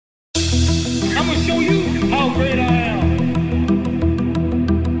show you how great I am.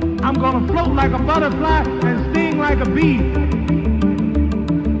 I'm gonna float like a butterfly and sting like a bee.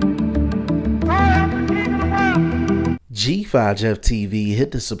 I am the king of the world. G5 Jeff TV,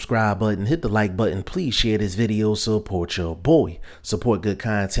 hit the subscribe button, hit the like button, please share this video, support your boy, support good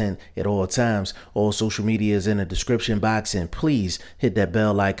content at all times. All social media is in the description box, and please hit that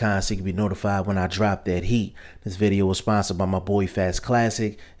bell icon so you can be notified when I drop that heat. This video was sponsored by my boy Fast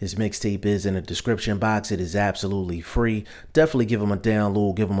Classic. His mixtape is in the description box. It is absolutely free. Definitely give him a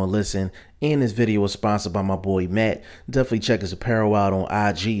download, give him a listen. And this video was sponsored by my boy Matt. Definitely check his apparel out on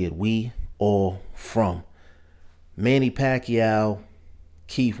IG at We All From. Manny Pacquiao,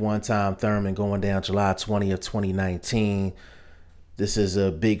 Keith one-time Thurman going down July 20th, 2019. This is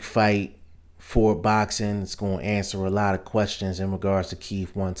a big fight for boxing. It's going to answer a lot of questions in regards to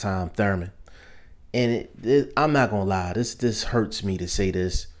Keith one-time Thurman. And I'm not going to lie, this hurts me to say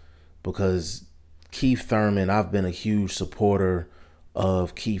this, because Keith Thurman, I've been a huge supporter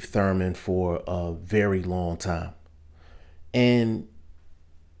of Keith Thurman for a very long time. And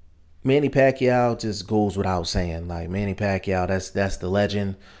Manny Pacquiao just goes without saying. Like, Manny Pacquiao, that's the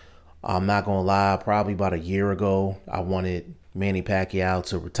legend. I'm not gonna lie, probably about a year ago, I wanted Manny Pacquiao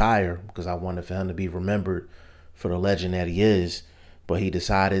to retire because I wanted for him to be remembered for the legend that he is. But he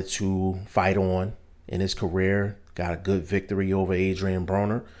decided to fight on in his career, got a good victory over Adrian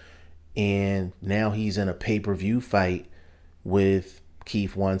Broner, and now he's in a pay-per-view fight with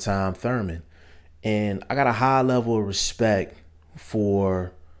Keith one-time Thurman. And I got a high level of respect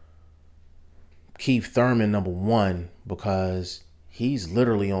for Keith Thurman, number one, because he's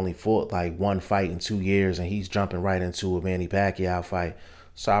literally only fought like one fight in 2 years, and he's jumping right into a Manny Pacquiao fight.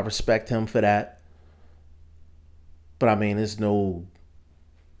 So I respect him for that. But I mean, it's no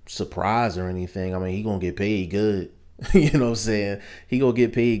surprise or anything. I mean, he gonna get paid good. You know what I'm saying? He gonna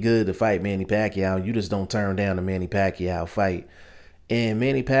get paid good to fight Manny Pacquiao. You just don't turn down the Manny Pacquiao fight. And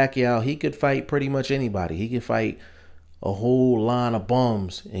Manny Pacquiao, he could fight pretty much anybody. He could fight a whole line of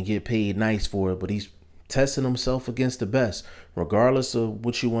bums and get paid nice for it, but he's testing himself against the best. Regardless of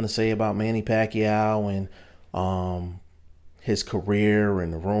what you want to say about Manny Pacquiao and his career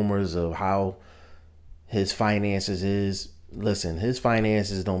and the rumors of how his finances is, listen, his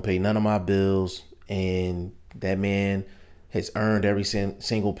finances don't pay none of my bills, and that man has earned every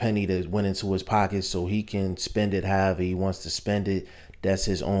single penny that went into his pocket, so he can spend it however he wants to spend it. That's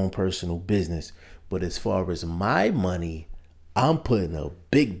his own personal business. But as far as my money, I'm putting a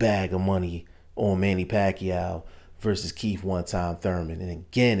big bag of money on Manny Pacquiao versus Keith one-time Thurman. And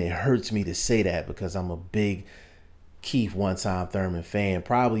again, it hurts me to say that because I'm a big Keith one-time Thurman fan.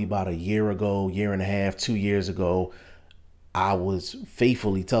 Probably about a year ago, year and a half, 2 years ago, I was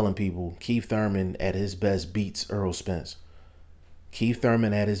faithfully telling people Keith Thurman at his best beats Errol Spence. Keith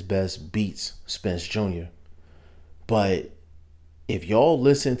Thurman at his best beats Spence Jr. But if y'all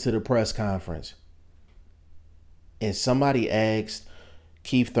listen to the press conference and somebody asked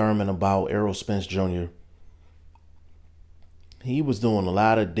Keith Thurman about Errol Spence Jr., he was doing a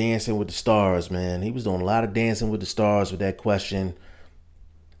lot of dancing with the stars, man. He was doing a lot of dancing with the stars with that question.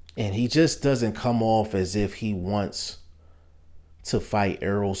 And he just doesn't come off as if he wants to fight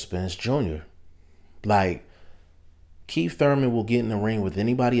Errol Spence Jr. Like, Keith Thurman will get in the ring with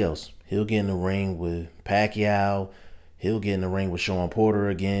anybody else. He'll get in the ring with Pacquiao. He'll get in the ring with Sean Porter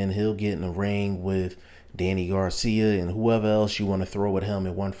again. He'll get in the ring with Danny Garcia and whoever else you want to throw at him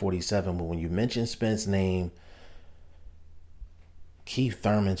at 147. But when you mention Spence's name, Keith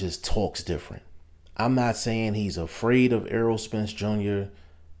Thurman just talks different. I'm not saying he's afraid of Errol Spence Jr.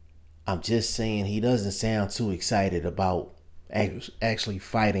 I'm just saying he doesn't sound too excited about actually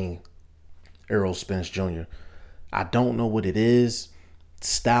fighting Errol Spence Jr. I don't know what it is.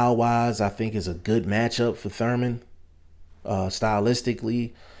 Style-wise, I think is a good matchup for Thurman.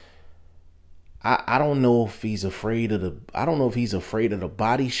 Stylistically, I don't know if he's afraid of the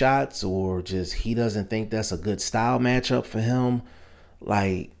body shots, or just he doesn't think that's a good style matchup for him.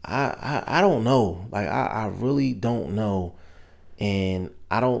 Like, I don't know. Like, I really don't know. And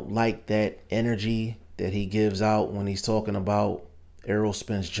I don't like that energy that he gives out when he's talking about Errol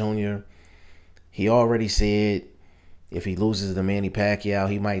Spence Jr. He already said if he loses to Manny Pacquiao,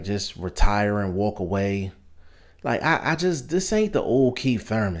 he might just retire and walk away. Like, this ain't the old Keith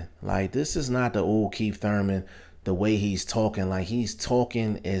Thurman. Like, this is not the old Keith Thurman, the way he's talking. Like, he's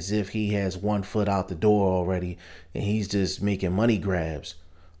talking as if he has 1 foot out the door already, and he's just making money grabs.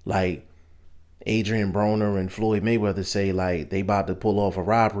 Like, Adrian Broner and Floyd Mayweather say, like, they about to pull off a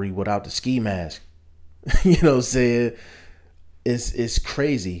robbery without the ski mask. You know what I'm saying? It's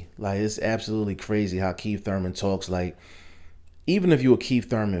crazy. Like, it's absolutely crazy how Keith Thurman talks. Like, even if you're a Keith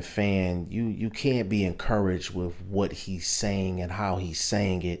Thurman fan, you can't be encouraged with what he's saying and how he's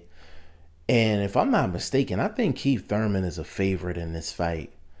saying it. And if I'm not mistaken, I think Keith Thurman is a favorite in this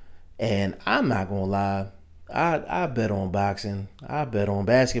fight. And I'm not gonna lie, I bet on boxing, I bet on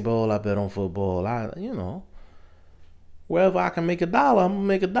basketball, I bet on football. Wherever I can make $1, I'm gonna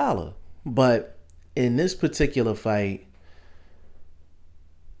make $1. But in this particular fight,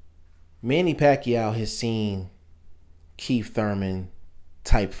 Manny Pacquiao has seen Keith Thurman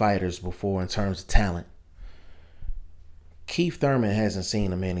type fighters before in terms of talent. Keith Thurman hasn't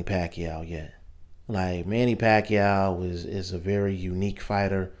seen a Manny Pacquiao yet. Like, Manny Pacquiao is a very unique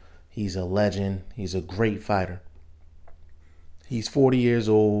fighter. He's a legend. He's a great fighter. He's 40 years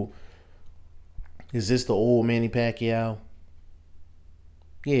old. Is this the old Manny Pacquiao?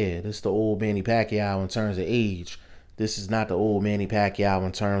 Yeah, this is the old Manny Pacquiao in terms of age. This is not the old Manny Pacquiao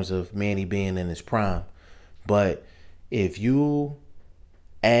in terms of Manny being in his prime. But if you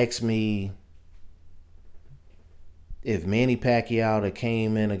ask me if Manny Pacquiao that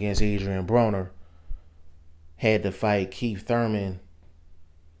came in against Adrian Broner had to fight Keith Thurman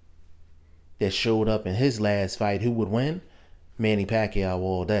that showed up in his last fight, who would win? Manny Pacquiao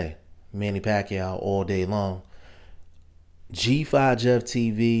all day. Manny Pacquiao all day long. G5 Jeff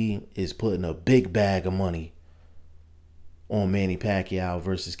TV is putting a big bag of money on Manny Pacquiao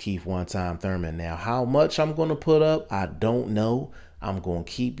versus Keith one-time Thurman. Now, how much I'm going to put up, I don't know. I'm going to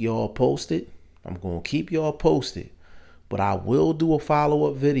keep y'all posted. But I will do a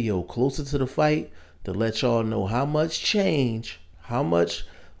follow-up video closer to the fight to let y'all know how much change, how much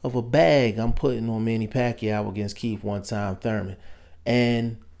of a bag I'm putting on Manny Pacquiao against Keith one-time Thurman.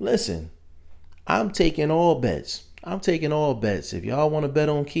 And listen, I'm taking all bets. If y'all want to bet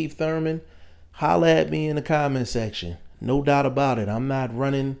on Keith Thurman, holla at me in the comment section. No doubt about it. I'm not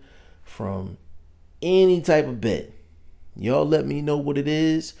running from any type of bet. Y'all let me know what it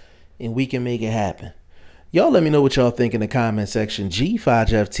is and we can make it happen. Y'all let me know what y'all think in the comment section.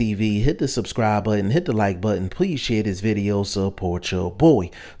 G5F TV, hit the subscribe button, hit the like button. Please share this video. Support your boy.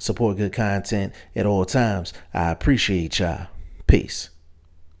 Support good content at all times. I appreciate y'all. Peace.